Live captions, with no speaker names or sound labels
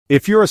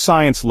If you're a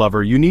science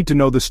lover, you need to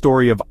know the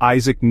story of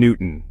Isaac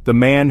Newton, the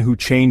man who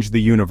changed the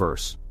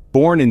universe.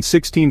 Born in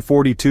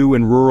 1642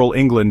 in rural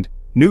England,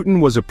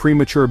 Newton was a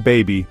premature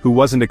baby who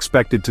wasn't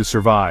expected to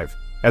survive.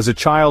 As a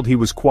child, he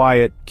was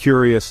quiet,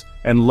 curious,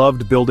 and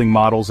loved building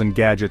models and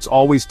gadgets,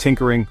 always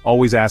tinkering,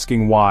 always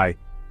asking why.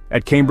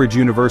 At Cambridge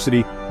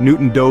University,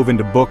 Newton dove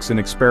into books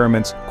and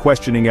experiments,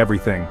 questioning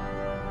everything.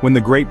 When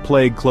the Great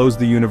Plague closed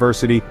the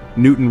university,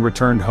 Newton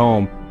returned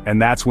home,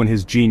 and that's when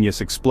his genius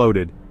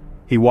exploded.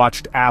 He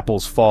watched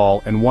apples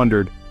fall and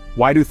wondered,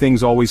 why do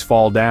things always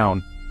fall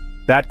down?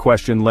 That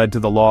question led to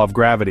the law of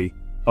gravity,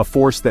 a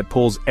force that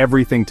pulls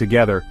everything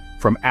together,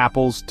 from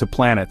apples to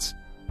planets.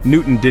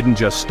 Newton didn't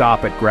just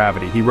stop at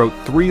gravity, he wrote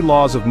 3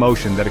 laws of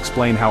motion that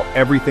explain how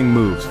everything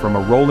moves, from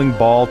a rolling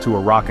ball to a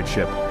rocket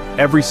ship.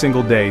 Every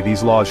single day,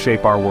 these laws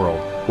shape our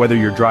world, whether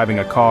you're driving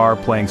a car,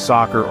 playing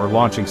soccer, or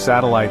launching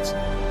satellites.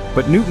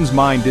 But Newton's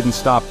mind didn't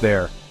stop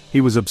there. He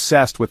was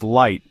obsessed with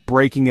light,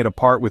 breaking it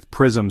apart with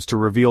prisms to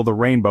reveal the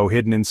rainbow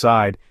hidden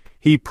inside.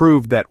 He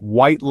proved that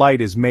white light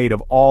is made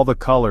of all the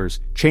colors,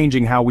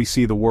 changing how we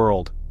see the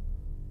world.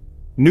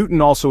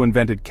 Newton also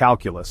invented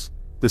calculus,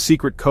 the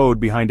secret code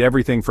behind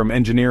everything from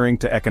engineering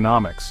to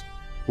economics.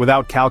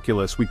 Without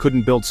calculus, we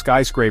couldn't build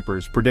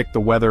skyscrapers, predict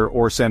the weather,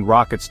 or send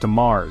rockets to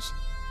Mars.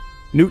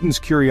 Newton's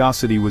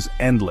curiosity was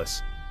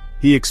endless.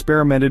 He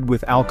experimented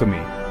with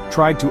alchemy,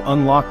 tried to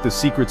unlock the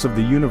secrets of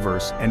the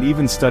universe, and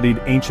even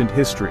studied ancient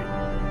history.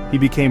 He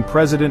became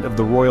president of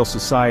the Royal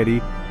Society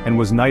and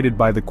was knighted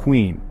by the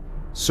Queen,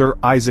 Sir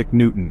Isaac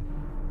Newton.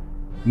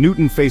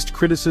 Newton faced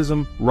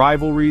criticism,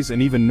 rivalries,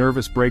 and even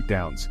nervous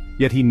breakdowns,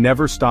 yet he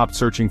never stopped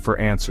searching for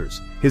answers.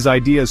 His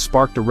ideas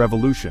sparked a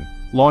revolution,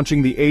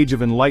 launching the Age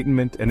of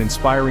Enlightenment and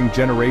inspiring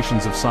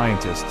generations of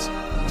scientists.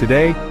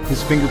 Today,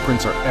 his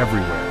fingerprints are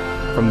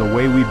everywhere, from the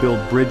way we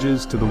build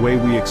bridges to the way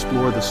we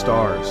explore the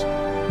stars.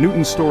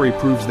 Newton's story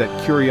proves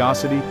that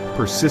curiosity,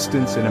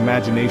 persistence, and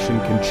imagination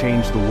can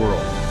change the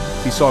world.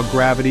 He saw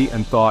gravity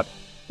and thought,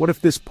 what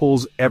if this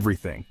pulls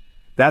everything?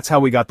 That's how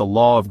we got the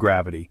law of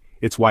gravity.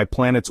 It's why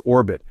planets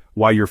orbit,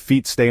 why your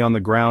feet stay on the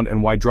ground,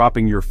 and why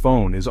dropping your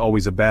phone is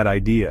always a bad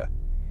idea.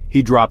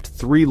 He dropped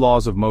 3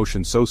 laws of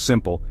motion so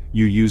simple,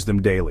 you use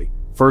them daily.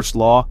 First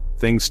law,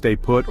 things stay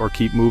put or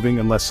keep moving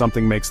unless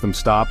something makes them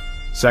stop.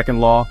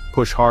 Second law,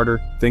 push harder,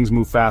 things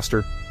move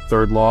faster.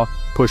 Third law,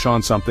 push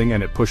on something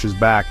and it pushes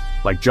back,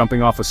 like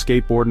jumping off a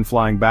skateboard and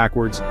flying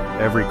backwards.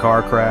 Every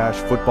car crash,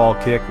 football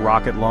kick,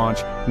 rocket launch,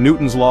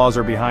 Newton's laws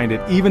are behind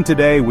it. Even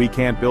today, we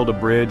can't build a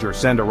bridge or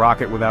send a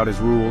rocket without his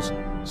rules.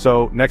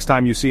 So, next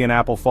time you see an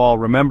apple fall,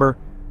 remember,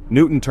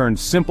 Newton turned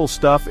simple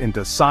stuff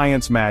into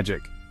science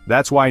magic.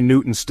 That's why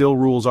Newton still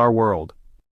rules our world.